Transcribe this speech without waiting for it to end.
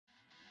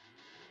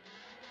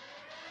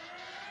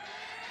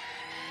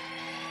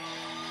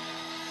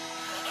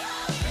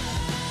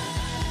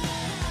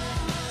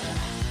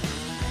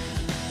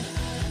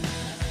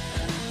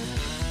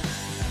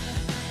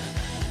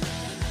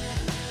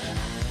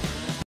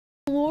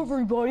Hello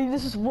everybody,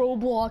 this is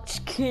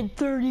Roblox Kid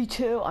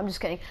 32. I'm just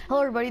kidding. Hello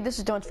everybody, this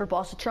is Don'ts for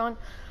Bossatron.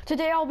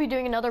 Today I'll be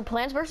doing another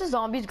Plants vs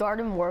Zombies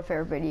Garden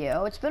Warfare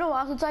video. It's been a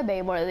while since I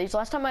made one of these.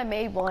 Last time I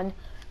made one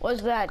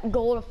was that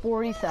goal of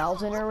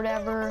 40,000 or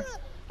whatever.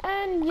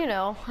 And you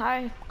know,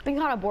 I've been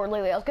kind of bored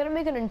lately. I was gonna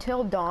make an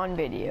Until Dawn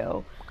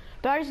video,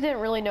 but I just didn't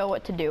really know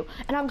what to do.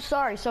 And I'm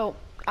sorry, so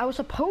I was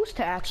supposed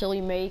to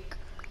actually make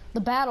the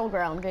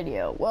Battleground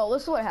video. Well,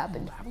 this is what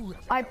happened.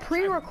 I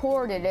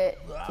pre-recorded it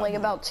like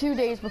about 2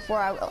 days before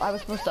I was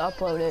supposed to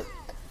upload it.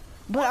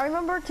 But I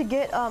remember to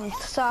get,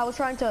 so I was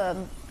trying to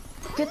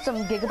get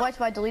some gigabytes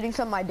by deleting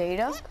some of my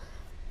data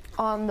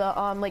on the,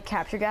 like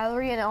Capture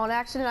Gallery, and on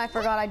accident I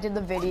forgot I did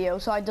the video,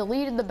 so I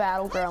deleted the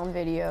Battleground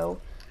video.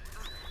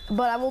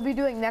 But I will be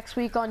doing next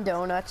week on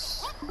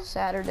Donuts,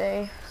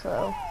 Saturday,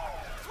 so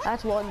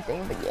that's one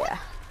thing, but yeah.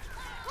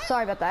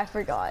 Sorry about that, I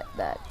forgot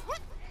that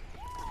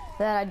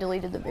I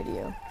deleted the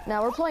video.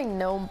 Now we're playing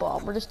Gnome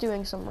Bomb. We're just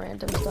doing some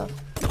random stuff.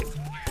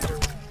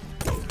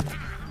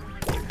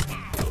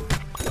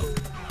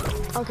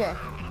 Okay,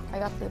 I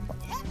got the bomb.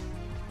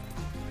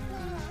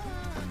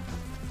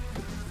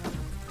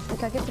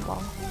 Okay, I get the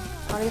bomb.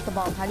 How do you get the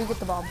bomb? How do you get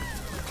the bomb?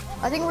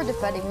 I think we're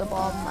defending the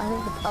bomb. I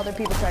think the other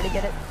people try to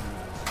get it.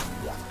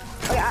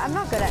 Okay, I'm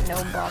not good at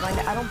Gnome Bomb.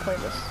 I don't play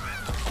this.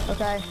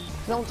 Okay?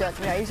 Don't judge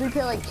me. I usually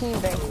play like Team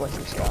Vanquish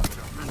and stuff.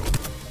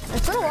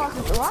 It's been a while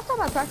since the last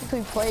time I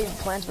practically played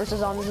Plants vs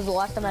Zombies was the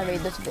last time I made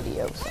this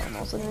video, so I'm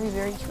also gonna be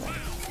very true.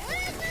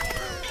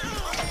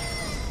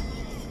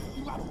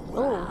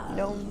 Oh,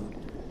 no.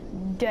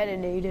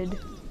 Detonated.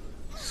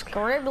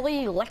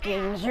 Scribbly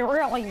lickings, you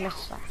really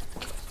miss that.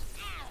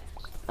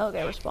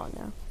 Okay, respawn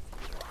now.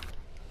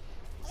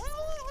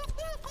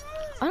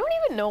 I don't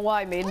even know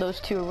why I made those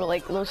three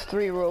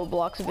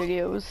Roblox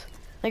videos.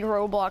 Like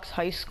Roblox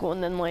High School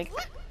and then like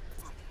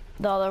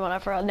the other one I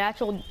forgot,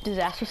 Natural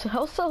Disasters. That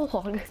was so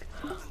long ago.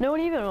 No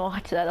one even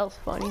watched that. That was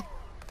funny.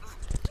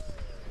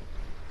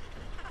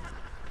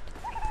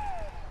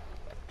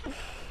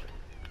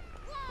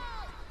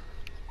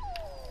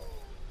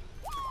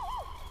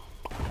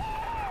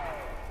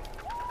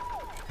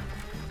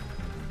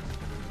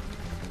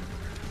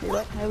 Wait,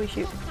 what? How do we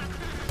shoot?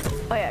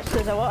 Oh yeah,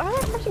 because I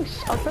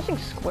was pressing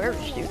square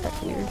to shoot.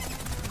 That's weird.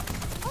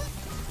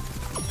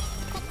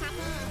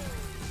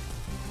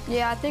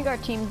 Yeah, I think our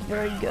team's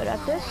very good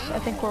at this. I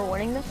think we're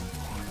winning this.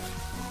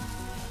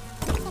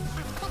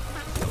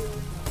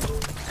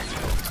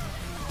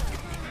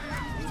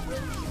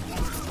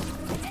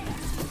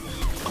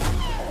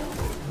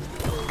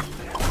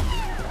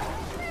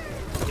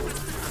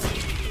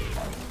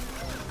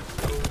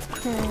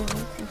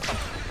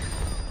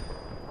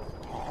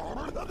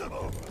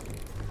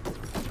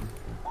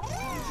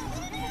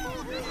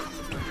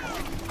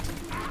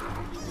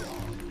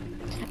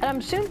 And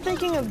I'm soon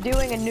thinking of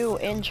doing a new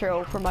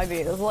intro for my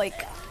videos,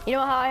 like, you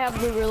know how I have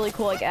the really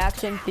cool like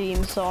action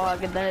theme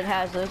song, and then it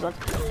has those ones.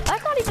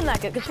 That's not even that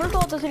good, because first of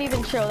all, it doesn't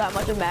even show that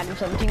much of Madden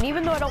 17,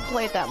 even though I don't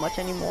play it that much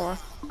anymore.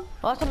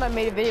 Last time I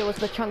made a video was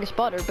the Chungus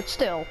Butter, but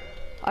still,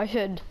 I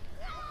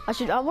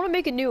want to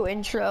make a new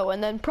intro,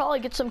 and then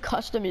probably get some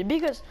custom music,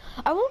 because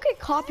I won't get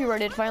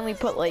copyrighted if I only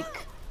put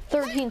like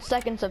 13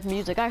 seconds of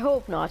music. I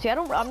hope not. See,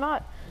 I'm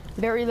not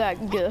very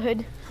that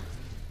good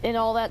in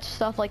all that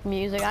stuff like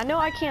music. I know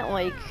I can't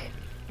like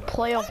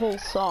play a whole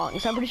song,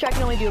 so I'm pretty sure I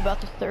can only do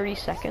about the 30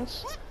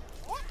 seconds.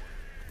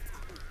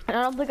 And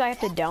I don't think I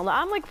have to download.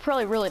 I'm like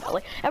probably really not,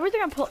 like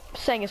everything I'm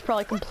saying is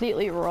probably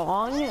completely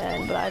wrong,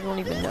 but I don't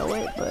even know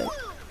it. But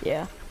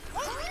yeah.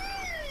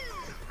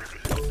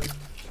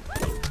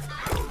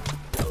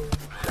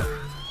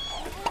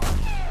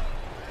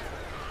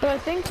 But I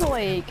think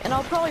like, and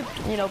I'll probably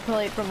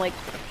play it from like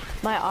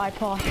my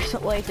iPod or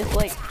something like this,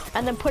 like,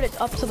 and then put it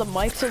up to the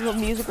mic so the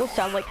music will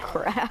sound like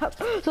crap.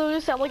 So it'll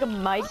just sound like a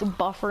mic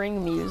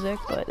buffering music,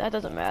 but that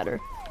doesn't matter.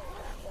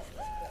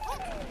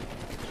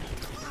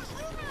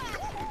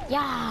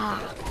 Yeah!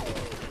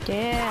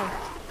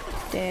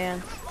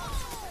 Dance.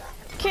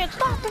 Can't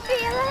stop the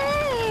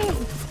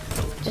feeling!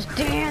 Just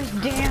dance.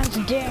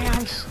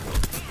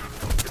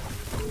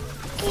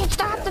 Can't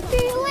stop the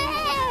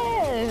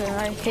feeling!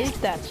 I hate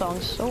that song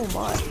so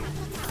much.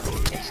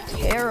 It's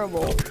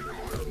terrible.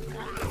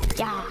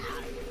 Yeah.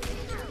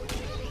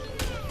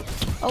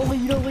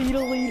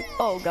 Elite.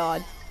 Oh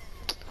god.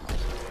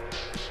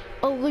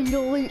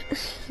 Elite.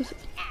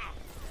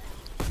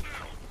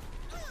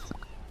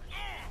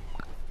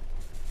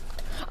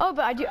 Oh,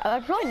 but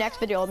probably next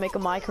video I'll make a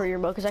My Career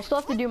mode, because I still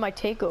have to do my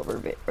takeover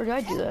bit. Or did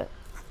I do that?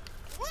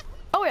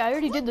 Oh yeah, I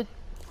already did I do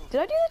the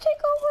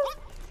takeover?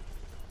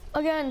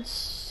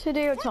 Against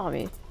Hideo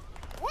Tommy.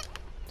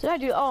 Did I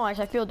do, oh nice,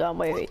 I feel dumb,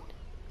 wait.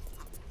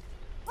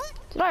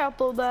 Did I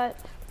upload that?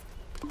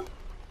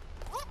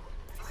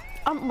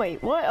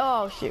 Wait, what?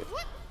 Oh, shoot.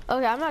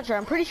 Okay, I'm not sure.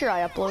 I'm pretty sure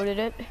I uploaded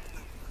it.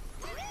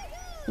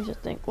 Let me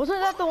just think. Wasn't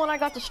that the one I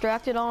got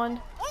distracted on?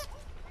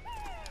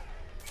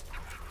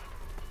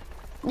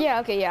 Yeah,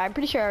 okay, yeah. I'm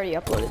pretty sure I already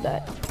uploaded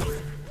that.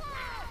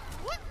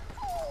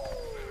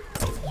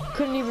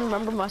 Couldn't even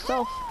remember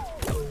myself.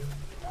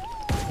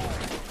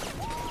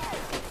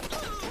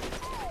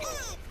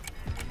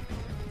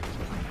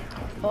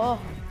 Oh,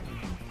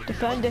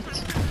 defend it.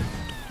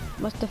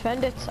 Must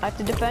defend it. I have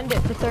to defend it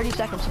for 30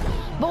 seconds.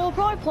 But we'll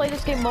probably play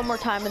this game one more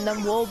time and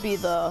then we'll be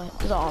the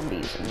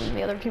zombies and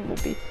the other team will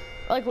be,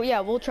 like, well, yeah,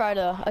 we'll try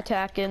to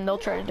attack and they'll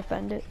try to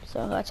defend it.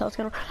 So that's how it's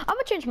gonna work. I'm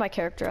gonna change my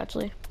character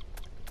actually.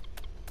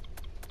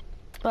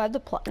 I have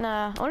the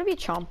nah, I wanna be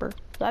Chomper.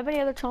 Do I have any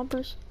other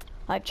Chompers?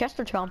 I have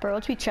Chester Chomper.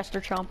 Let's be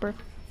Chester Chomper.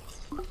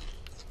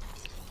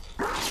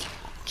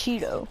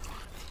 Cheeto.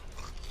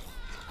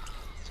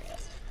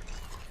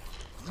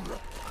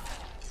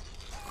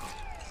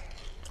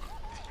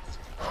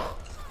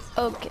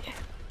 Okay.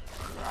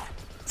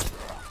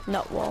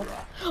 Nut wall.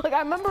 Like, I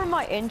remember in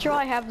my intro,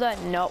 I have that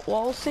nut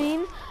wall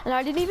scene, and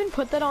I didn't even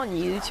put that on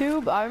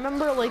YouTube. I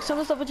remember, like, some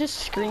of the stuff was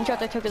just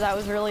screenshots I took because I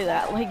was really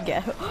that, like,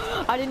 ghetto.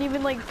 I didn't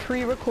even, like,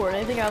 pre-record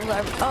anything. I was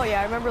like, oh yeah,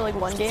 I remember, like,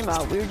 one game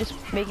out, we were just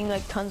making,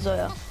 like, tons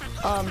of,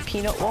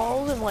 peanut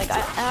walls, and, like,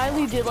 I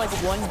only did, like,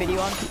 one video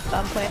on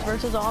Plants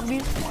vs.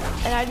 Zombies,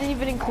 and I didn't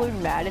even include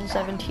Madden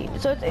 17.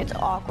 So it's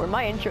awkward.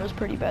 My intro is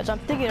pretty bad, so I'm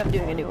thinking of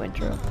doing a new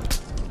intro.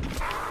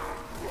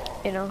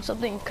 You know,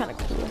 something kind of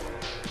cool.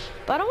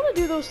 But I don't want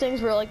to do those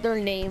things where like their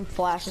name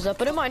flashes up.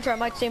 But in my intro, I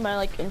might say my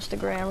like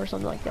Instagram or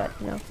something like that,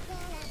 you know.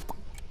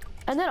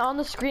 And then on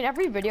the screen,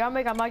 every video I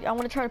make, I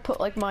want to try to put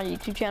like my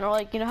YouTube channel,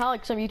 like, you know how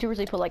like some YouTubers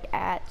they put like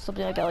at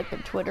something like that, like their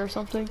Twitter or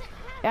something.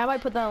 Yeah, I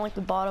might put that on like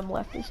the bottom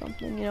left or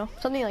something, you know,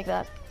 something like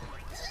that.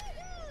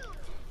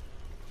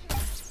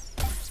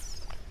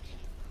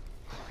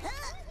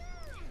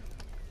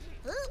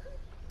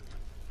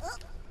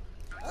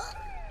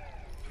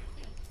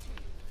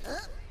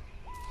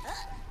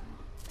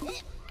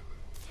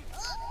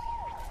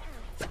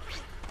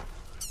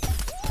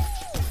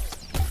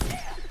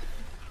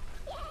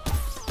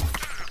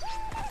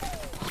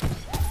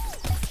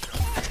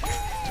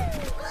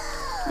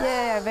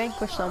 Yay, I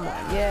vanquished someone.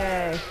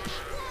 Yay.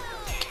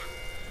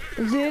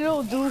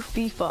 Zero do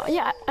FIFA.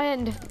 Yeah,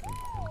 and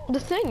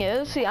the thing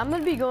is, see, I'm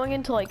gonna be going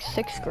into like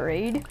 6th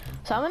grade,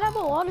 so I'm gonna have a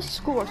lot of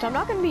schoolwork. So I'm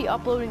not gonna be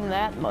uploading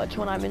that much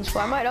when I'm in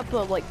school. I might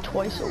upload like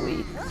twice a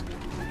week.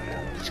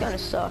 It's gonna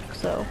suck,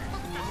 so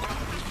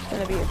it's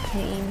gonna be a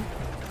pain.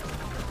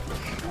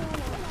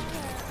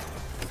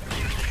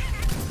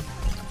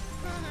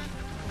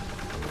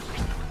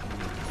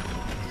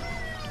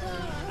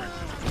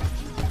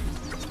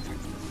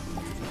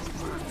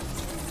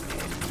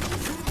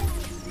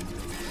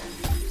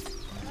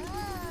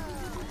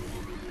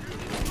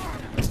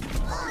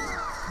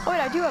 Oh wait,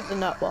 I do have the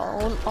nut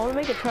wall. I want to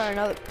make it try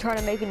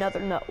to make another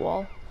nut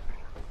wall.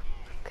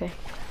 Okay.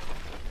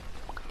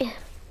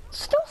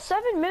 Still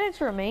 7 minutes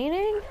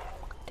remaining?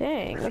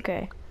 Dang,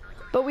 okay.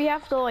 But we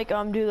have to like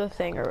do the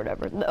thing or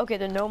whatever. Okay,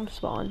 the gnome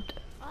spawned.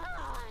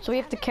 So we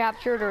have to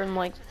capture it or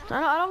like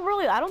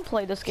I don't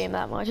play this game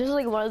that much. This is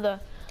like one of the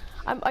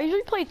I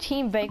usually play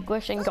Team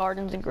Vanquish and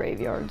Gardens and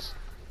Graveyards.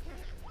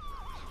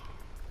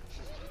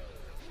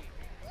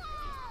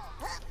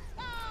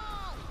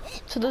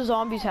 So the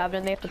zombies have it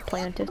and they have to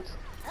plant it.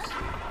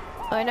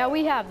 Alright, now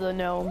we have the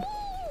gnome.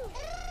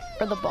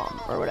 Or the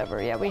bomb, or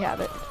whatever. Yeah, we have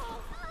it.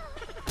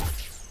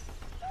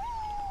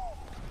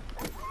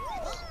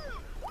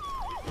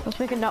 Let's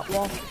make a nut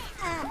wall.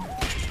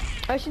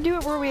 I should do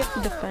it where we have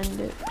to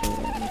defend it.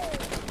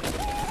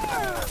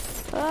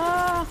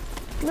 Ah!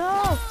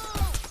 No!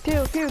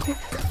 Pew, pew, pew.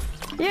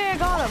 Yeah, I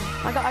got him!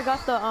 I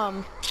got the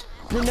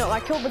gnome. I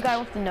killed the guy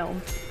with the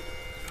gnome.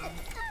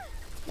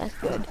 That's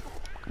good.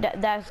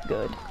 That's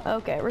good.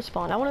 Okay,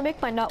 respawn. I want to make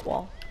my nut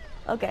wall.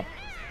 Okay,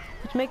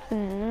 let's make the.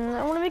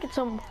 I want to make it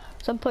some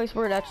place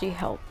where it actually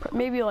helps.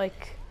 Maybe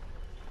like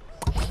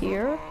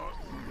here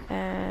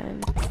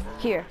and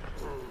here.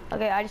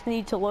 Okay, I just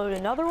need to load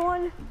another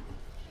one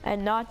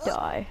and not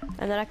die,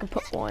 and then I can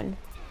put one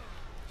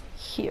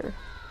here.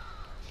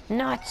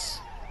 Nuts.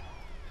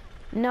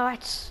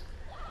 Nuts.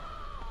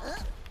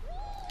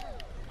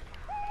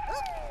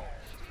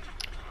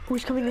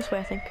 Who's coming this way?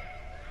 I think.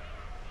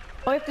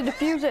 Oh, I have to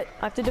defuse it.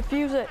 I have to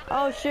defuse it.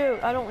 Oh shoot,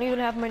 I don't even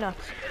have my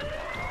nuts.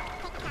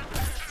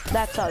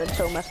 That sounded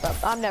so messed up.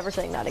 I'm never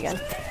saying that again.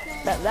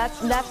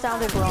 That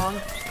sounded wrong.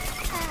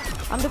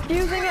 I'm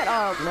defusing it.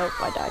 Oh nope,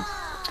 I died.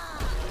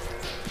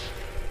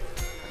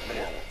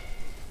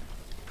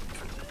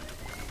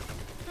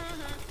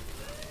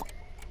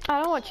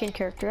 I don't want to change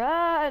character.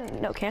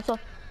 No, cancel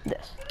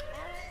this.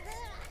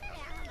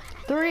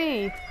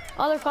 3.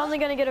 Oh, they're finally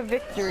gonna get a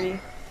victory.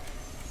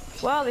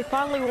 Wow, they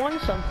finally won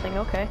something.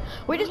 Okay.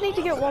 We just need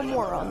to get one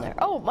more on there.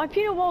 Oh, my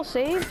peanut wall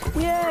saved?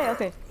 Yay.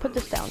 Okay, put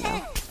this down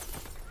now.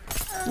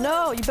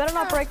 No, you better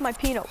not break my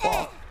peanut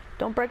wall.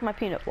 Don't break my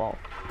peanut wall.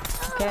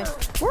 Okay.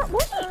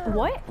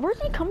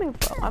 Where's he coming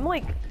from? I'm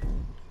like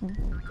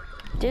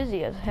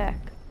dizzy as heck.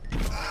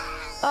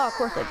 Oh, of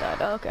course I died.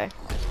 Oh, okay.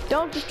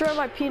 Don't destroy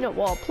my peanut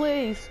wall,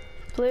 please.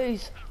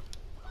 Please.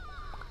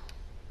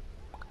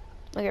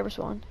 Okay,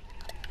 respawn.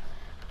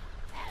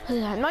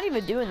 I'm not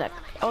even doing that.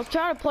 I was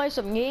trying to play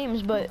some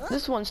games, but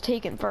this one's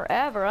taking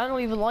forever. I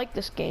don't even like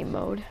this game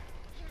mode.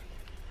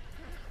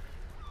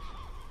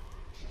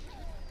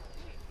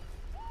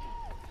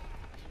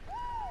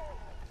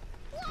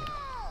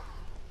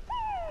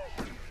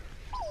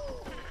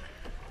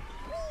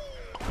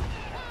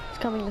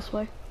 coming this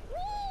way.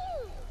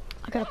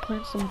 I gotta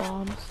plant some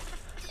bombs.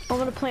 I'm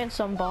gonna plant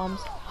some bombs.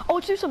 Oh,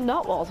 let's do some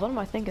nut walls. What am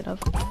I thinking of?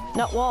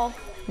 Nut wall.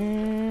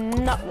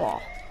 Nut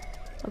wall.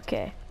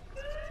 Okay.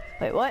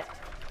 Wait, what?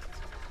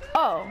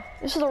 Oh,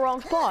 this is the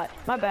wrong spot.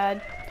 My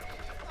bad.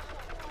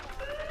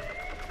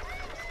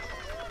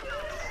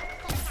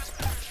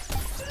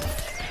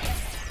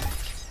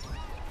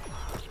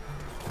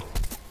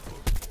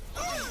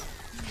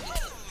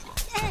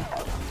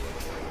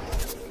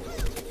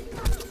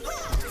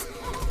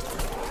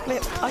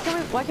 Wait,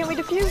 why can't we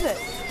defuse it?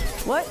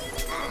 What?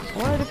 I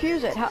want to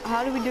defuse it.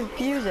 How do we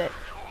defuse it?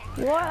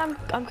 What?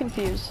 I'm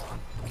confused.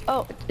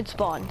 Oh, it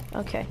spawned.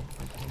 Okay.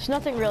 So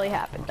nothing really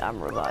happened.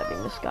 I'm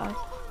reviving this guy.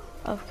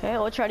 Okay,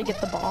 we'll try to get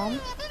the bomb.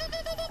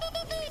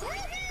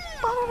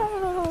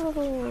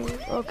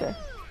 Okay.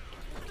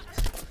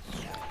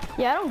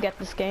 Yeah, I don't get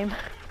this game.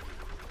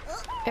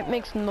 It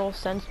makes no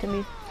sense to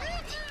me.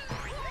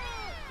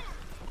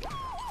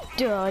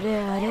 Da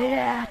da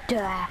da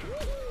da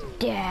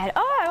da.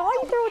 Oh, why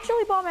you throw a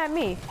chili bomb at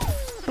me?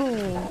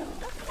 Boom.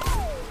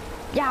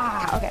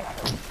 Yeah. Okay.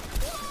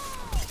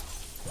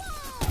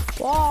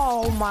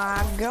 Oh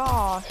my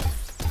gosh.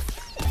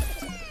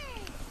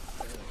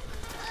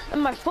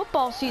 And my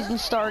football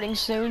season's starting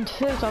soon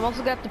too, so I'm also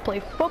gonna have to play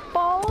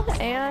football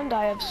and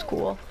I have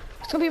school.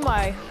 It's gonna be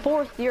my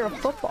 4th year of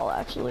football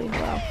actually.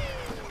 Wow.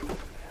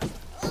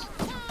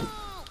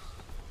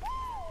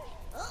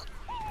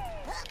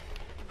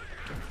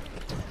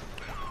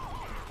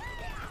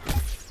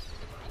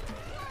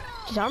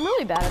 Jeez, I'm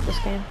really bad at this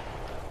game.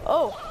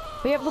 Oh,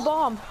 we have the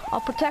bomb.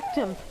 I'll protect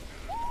him.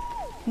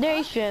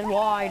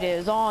 Nationwide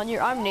is on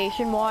your. I'm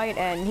Nationwide,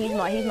 and he's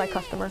my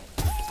customer.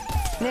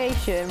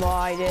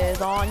 Nationwide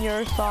is on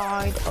your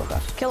side. Oh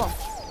gosh, kill him.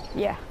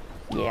 Yeah,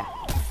 yeah.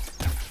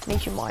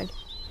 Nationwide.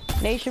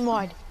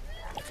 Nationwide.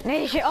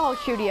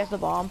 Oh shoot, he has the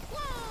bomb.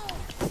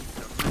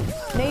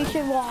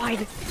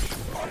 Nationwide.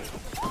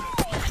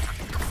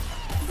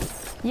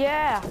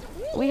 Yeah,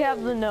 we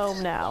have the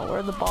gnome now,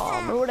 or the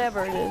bomb, or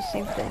whatever it is,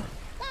 same thing.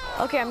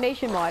 Okay, I'm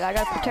Nationwide. I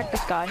gotta protect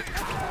this guy.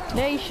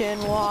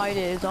 Nationwide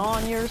is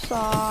on your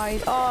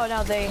side. Oh,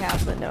 now they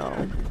have the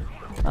gnome.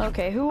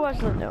 Okay, who was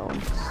the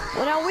gnome?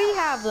 Well, now we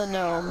have the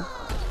gnome.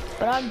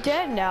 But I'm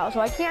dead now, so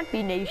I can't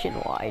be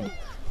Nationwide.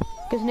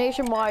 Because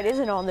Nationwide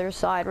isn't on their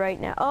side right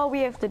now. Oh, we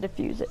have to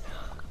defuse it.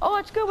 Oh,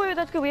 that's good. Wait,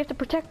 that's good. We have to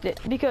protect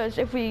it. Because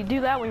if we do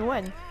that, we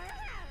win.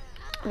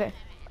 Okay.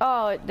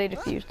 Oh, they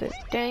defused it.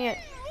 Dang it.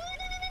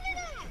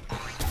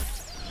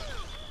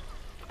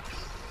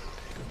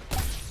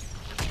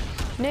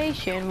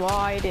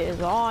 Nationwide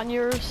is on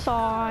your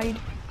side.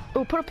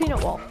 Oh, put a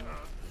peanut wall.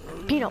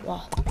 Peanut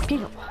wall.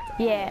 Peanut wall.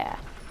 Yeah.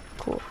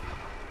 Cool.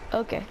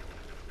 Okay.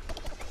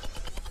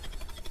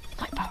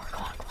 Light power.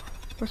 Come on, come on.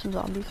 Where's some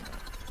zombies?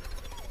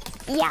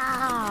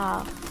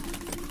 Yeah.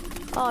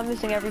 Oh, I'm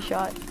missing every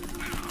shot.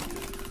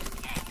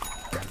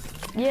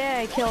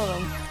 Yeah, kill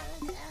him.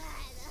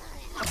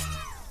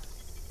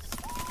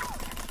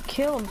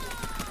 Kill him.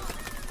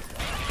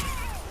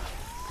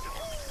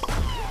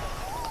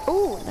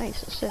 Ooh,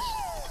 nice assist.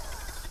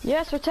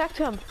 Yes, protect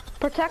him.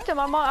 Protect him.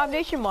 I'm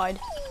Nationwide.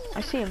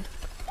 I see him.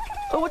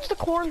 Oh, what's the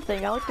corn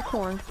thing? I like the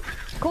corn.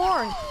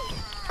 Corn!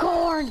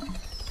 Corn!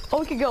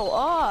 Oh, we could go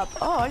up.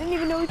 Oh, I didn't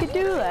even know we could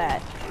do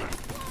that.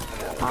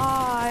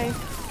 Hi.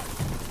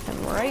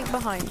 I'm right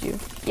behind you.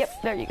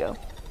 Yep, there you go.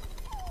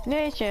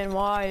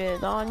 Nationwide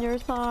is on your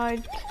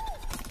side.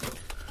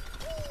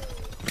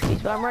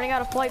 Jeez, but I'm running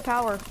out of flight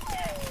power.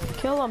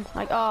 Kill him.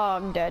 Like, oh,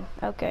 I'm dead.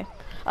 Okay.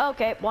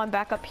 Okay, well, I'm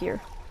back up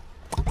here.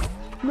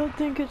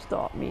 Nothing can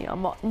stop me.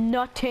 I'm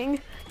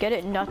nutting. Get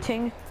it?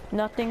 Nutting.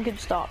 Nothing can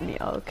stop me.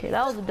 Okay,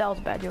 that was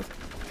a bad joke.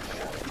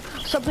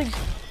 Something's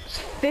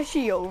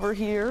fishy over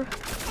here.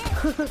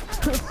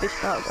 Fish.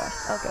 Oh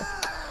gosh. Okay.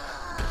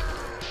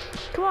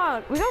 Come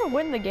on, we gotta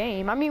win the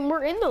game. I mean,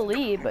 we're in the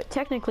lead, but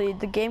technically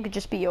the game could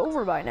just be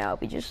over by now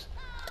if we just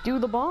do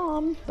the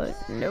bomb. But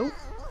nope.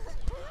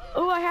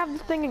 Oh, I have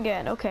the thing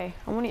again. Okay,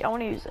 I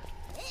wanna use it.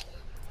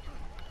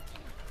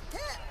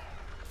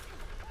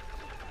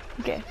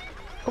 Okay.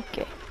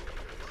 Okay.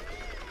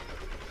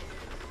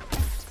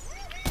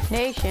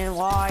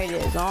 Nationwide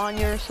is on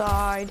your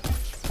side.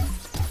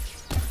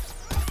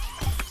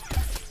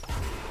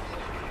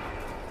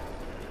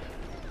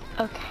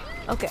 Okay,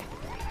 okay.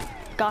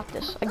 Got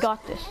this. I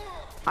got this.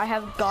 I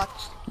have got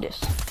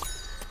this.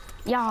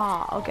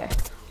 Yeah, okay.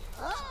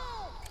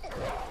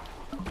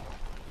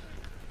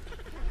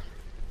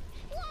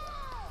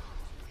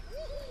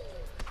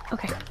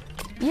 Okay.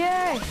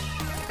 Yay!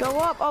 Go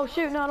up! Oh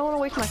shoot, no, I don't want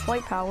to waste my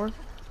flight power.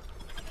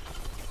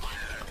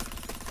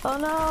 Oh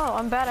no,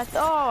 I'm bad at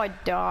oh, I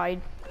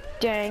died.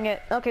 Dang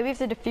it. Okay, we have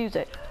to defuse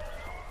it.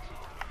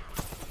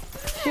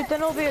 Shoot,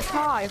 then it'll be a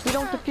tie. If we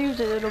don't defuse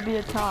it, it'll be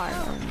a tie.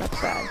 That's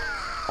sad.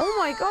 Oh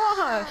my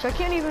gosh, I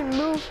can't even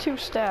move 2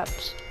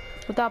 steps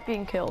without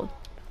being killed.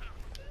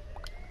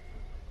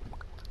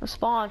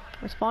 Respawn.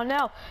 Respawn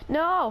now.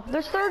 No,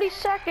 there's 30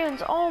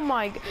 seconds. Oh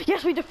my,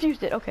 yes, we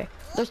defused it. Okay,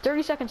 there's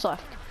 30 seconds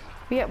left.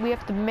 We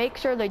have to make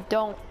sure they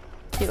don't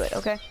do it,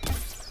 okay?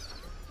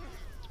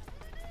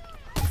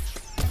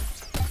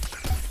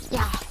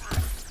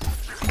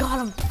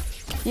 Got him.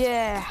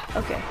 Yeah.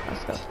 Okay,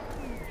 let's go.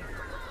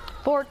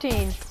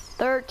 14,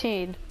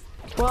 13,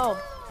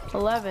 12,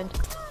 11,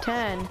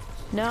 10,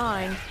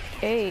 9,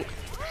 8,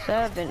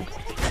 7,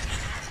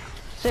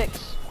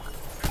 6,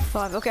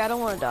 5. Okay, I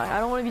don't want to die. I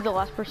don't want to be the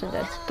last person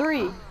dead.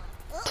 3,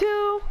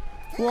 2,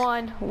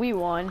 1. We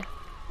won.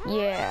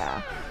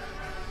 Yeah.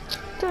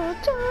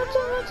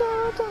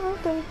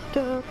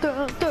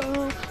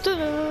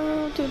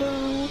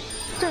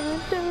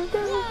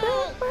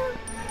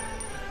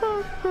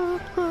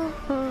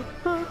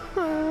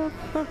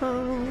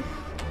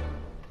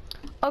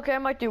 Okay, I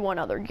might do one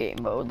other game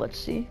mode. Let's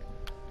see.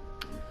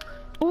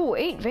 Ooh,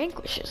 8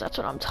 vanquishes. That's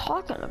what I'm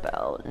talking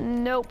about.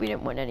 Nope, we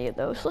didn't win any of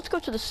those. Let's go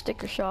to the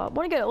sticker shop.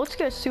 Let's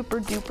get a super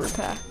duper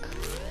pack.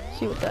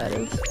 See what that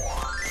is.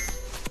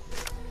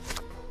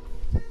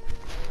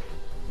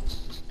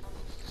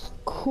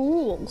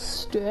 Cool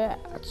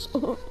stats.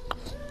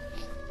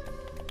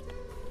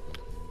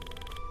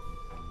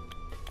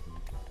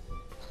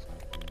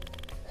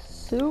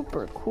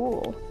 Super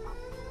cool.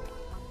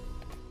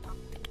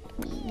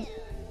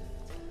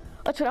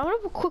 That's right, I'm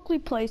gonna quickly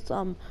play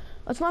some.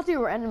 Let's not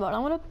do random mode.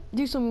 I'm gonna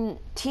do some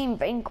Team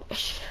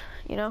Vanquish,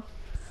 you know?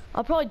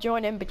 I'll probably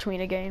join in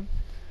between a game.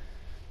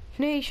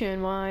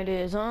 Nationwide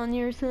is on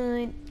your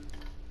side.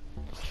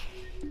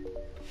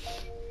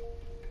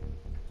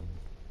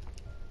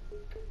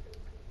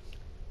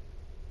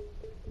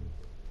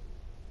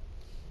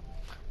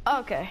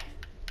 Okay.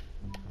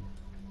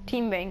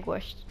 Team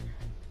Vanquished.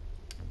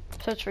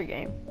 Search for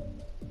game.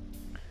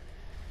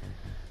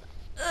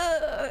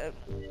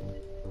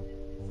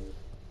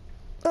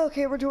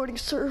 Okay, we're joining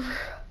server.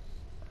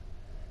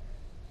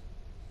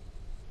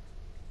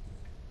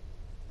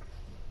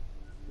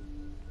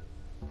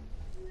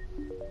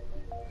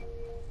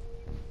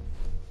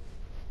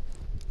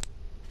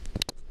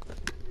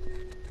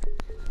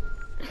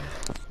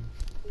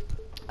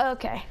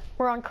 Okay,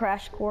 we're on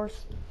Crash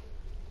Course.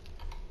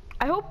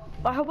 I hope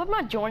I'm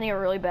not joining a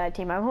really bad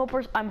team.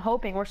 I'm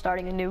hoping we're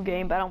starting a new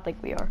game, but I don't think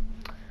we are.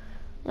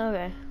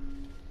 Okay.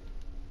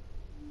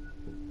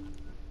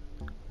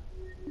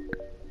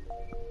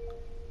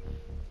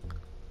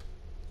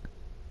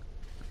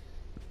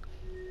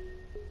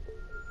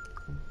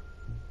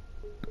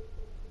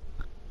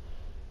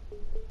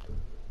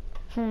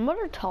 What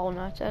are tall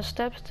nuts? As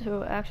steps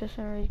to access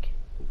and reach.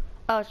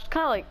 Oh, it's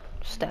kind of like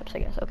steps, I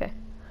guess. Okay.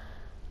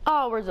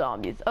 Oh, we're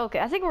zombies. Okay,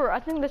 I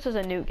think this is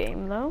a new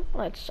game though.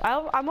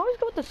 I'm always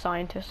go with the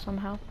scientist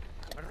somehow.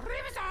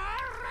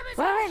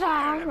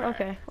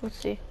 Okay, let's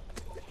see.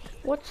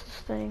 What's this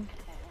thing?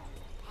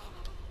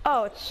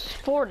 Oh, it's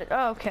forwarded.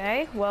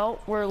 Okay, well,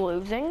 we're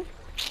losing.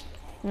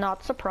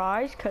 Not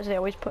surprised, because they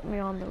always put me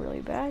on the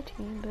really bad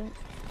team, but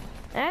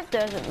that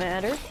doesn't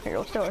matter. Here,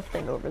 let's throw a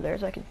thing over there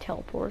so I can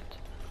teleport.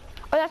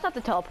 Oh, that's not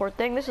the teleport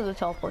thing. This is the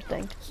teleport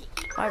thing.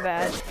 My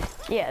bad.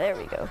 Yeah, there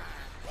we go.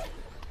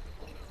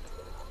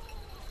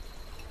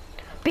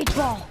 Beach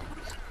ball!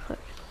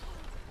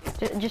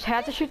 Just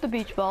had to shoot the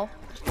beach ball.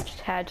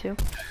 Just had to.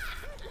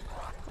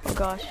 Oh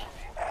gosh.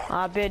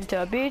 I've been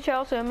to a beach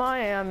house in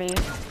Miami.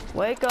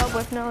 Wake up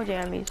with no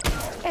jammies.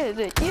 Is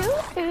it you?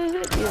 Is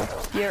it you?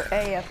 You're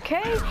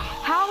AFK?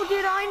 How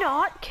did I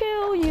not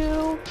kill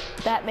you?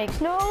 That makes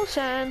no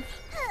sense.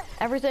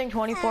 Everything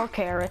 24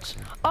 carats.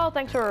 Oh,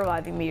 thanks for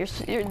reviving me.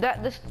 This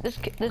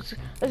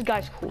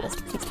guy's cool.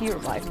 He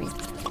revived me.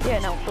 Yeah,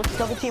 no, let's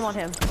double team on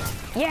him.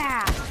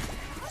 Yeah.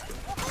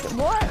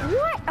 What?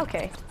 What?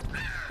 Okay.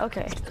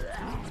 Okay.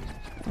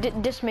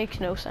 This makes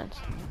no sense.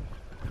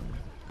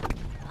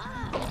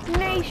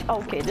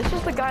 Okay, this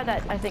is the guy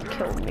that I think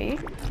killed me,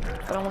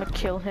 but I want to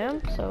kill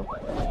him. So.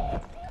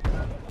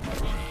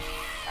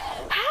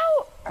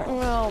 How?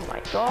 Oh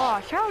my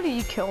gosh! How did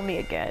you kill me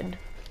again?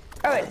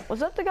 All right, was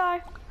that the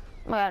guy?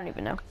 I don't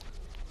even know.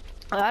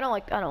 I don't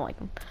like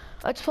him.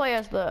 Let's play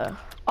as the.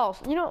 Oh,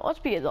 you know, let's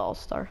be as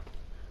all-star.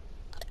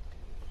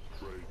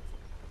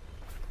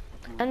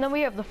 And then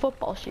we have the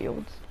football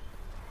shields.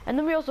 And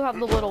then we also have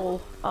the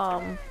little,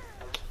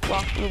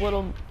 the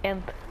little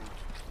imp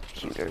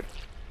shooter.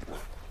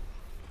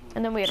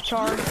 And then we have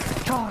charge,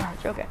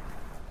 okay.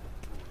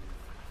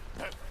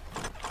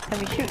 And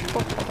we shoot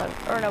footballs,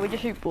 or no, we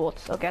just shoot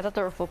bullets. Okay, I thought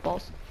they were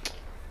footballs.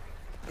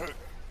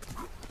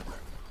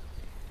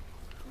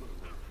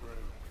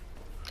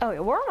 Okay,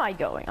 where am I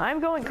going? I'm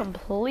going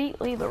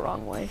completely the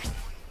wrong way.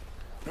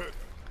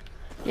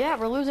 Yeah,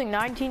 we're losing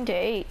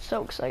 19-8,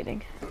 so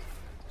exciting.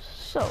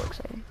 So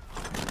exciting.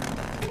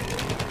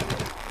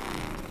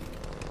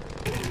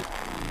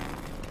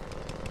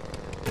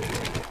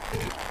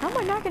 How am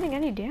I not getting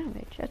any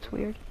damage? That's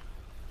weird.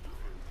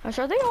 Gosh,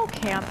 are they all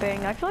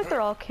camping? I feel like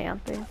they're all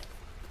camping.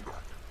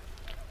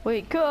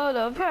 We could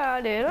have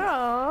had it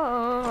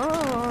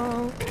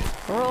all.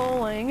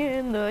 Rolling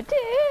in the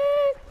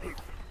deep.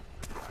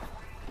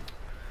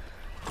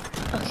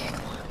 Okay,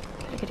 come on.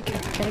 Gotta get a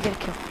kill. Gotta get a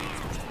kill.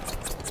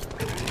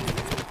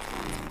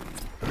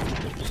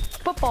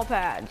 Football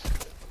pads.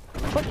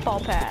 Football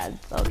pads.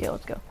 Okay,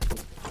 let's go.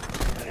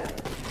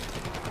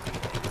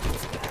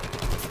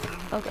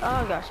 Okay.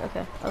 Oh gosh.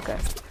 Okay. Okay.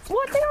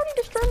 What? They already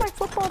destroyed my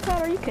football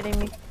pad. Are you kidding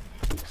me?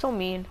 So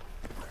mean.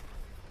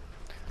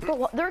 But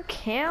what? They're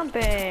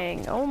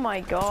camping. Oh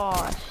my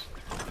gosh.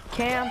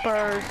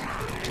 Campers.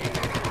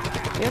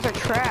 You guys are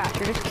trash.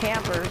 You're just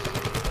campers.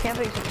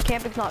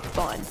 Camping's not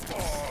fun.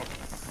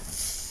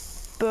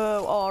 Boo.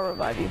 Oh, I'll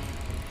revive you.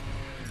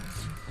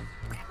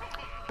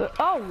 But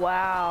oh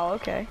wow.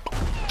 Okay.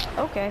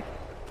 Okay.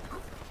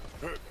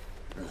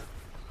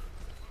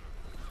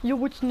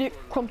 Yo, it's Nick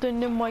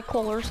Crumpton in my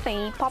colors.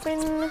 Stay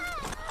poppin'.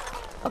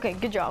 Okay,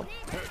 good job.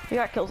 You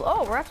got kills.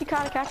 Oh, we're actually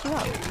kind of catching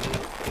up.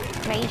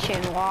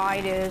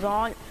 Nationwide is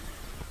on.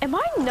 Am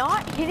I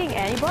not hitting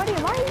anybody?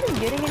 Am I even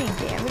getting any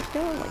damage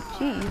doing? Like,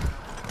 jeez.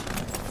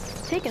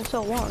 It's taking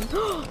so long.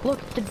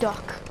 Look, the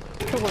duck.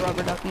 Kill the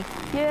rubber ducky.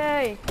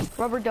 Yay!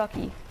 Rubber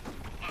ducky.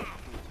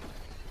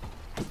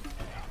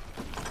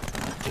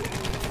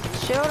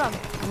 Shoot him.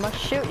 I must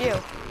shoot you.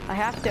 I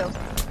have to.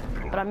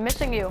 But I'm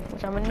missing you,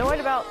 which I'm annoyed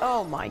about.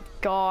 Oh my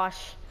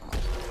gosh.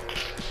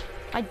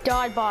 I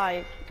died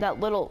by that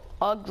little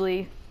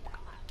ugly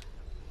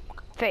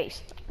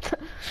face.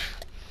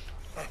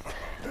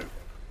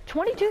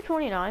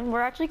 22-29,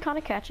 we're actually kind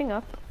of catching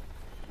up.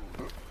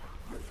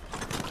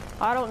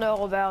 I don't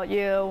know about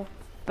you,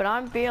 but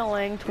I'm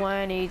feeling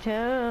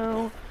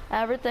 22.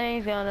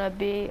 Everything's gonna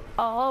be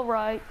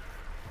alright.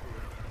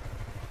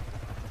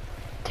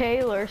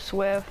 Taylor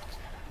Swift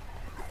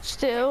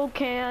still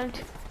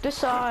can't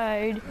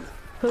decide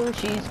who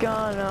she's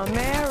gonna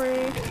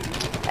marry.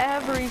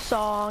 Every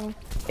song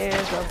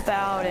is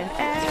about an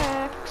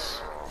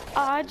ex.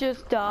 I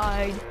just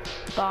died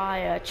by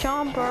a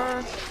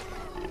chomper.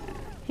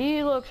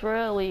 He looks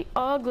really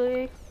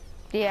ugly.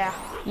 Yeah,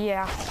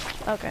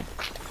 okay.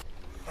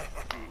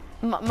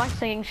 My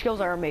singing skills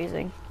are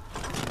amazing.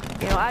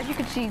 You know, as you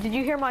can see, did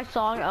you hear my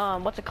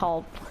song? What's it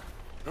called?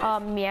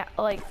 Yeah,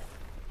 like,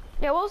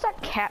 yeah, what was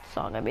that cat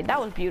song? I mean, that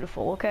was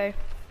beautiful, okay?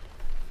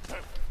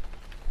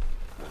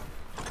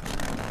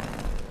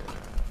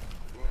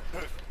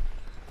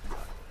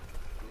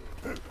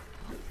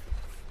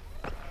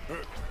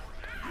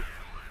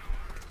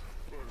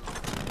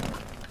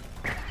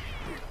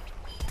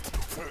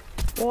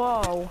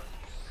 Whoa.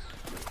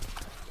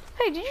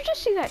 Hey, did you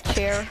just see that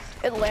chair?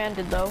 It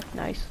landed though.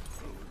 Nice.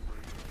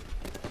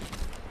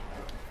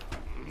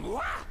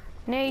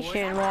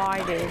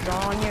 Nationwide is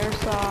on your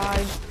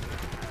side.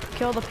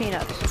 Kill the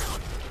peanuts.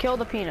 Kill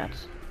the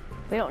peanuts.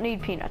 We don't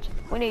need peanuts.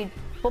 We need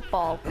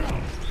football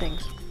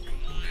things.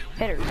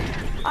 Hitters.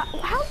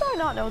 How do I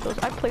not know those?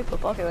 I play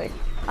football. Okay, wait.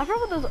 I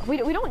forgot what those.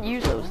 We don't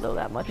use those though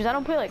that much because I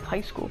don't play like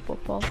high school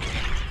football.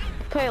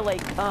 I play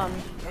like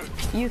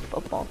youth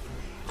football.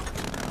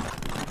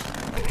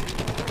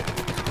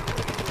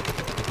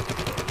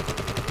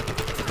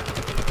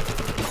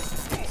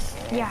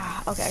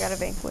 Yeah, okay, I got a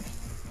vanquish.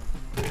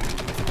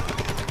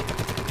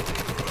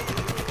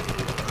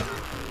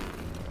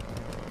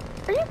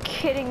 Are you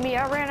kidding me?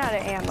 I ran out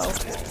of ammo.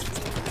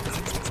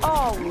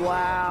 Oh,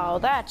 wow,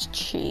 that's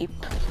cheap.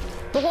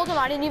 The whole time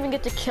I didn't even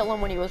get to kill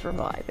him when he was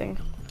reviving.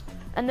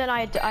 And then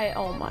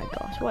oh my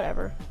gosh,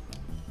 whatever.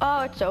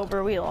 Oh, it's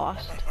over, we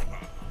lost.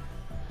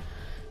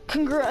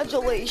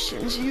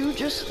 Congratulations, you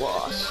just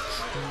lost.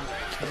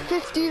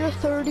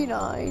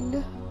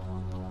 50-39.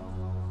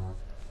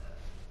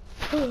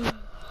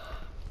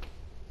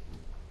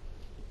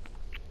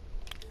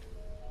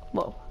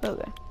 Whoa,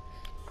 okay.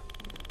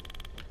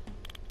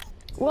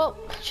 Well,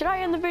 should I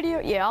end the video?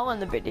 Yeah, I'll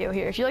end the video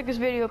here. If you like this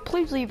video,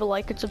 please leave a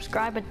like and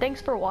subscribe, and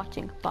thanks for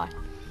watching. Bye.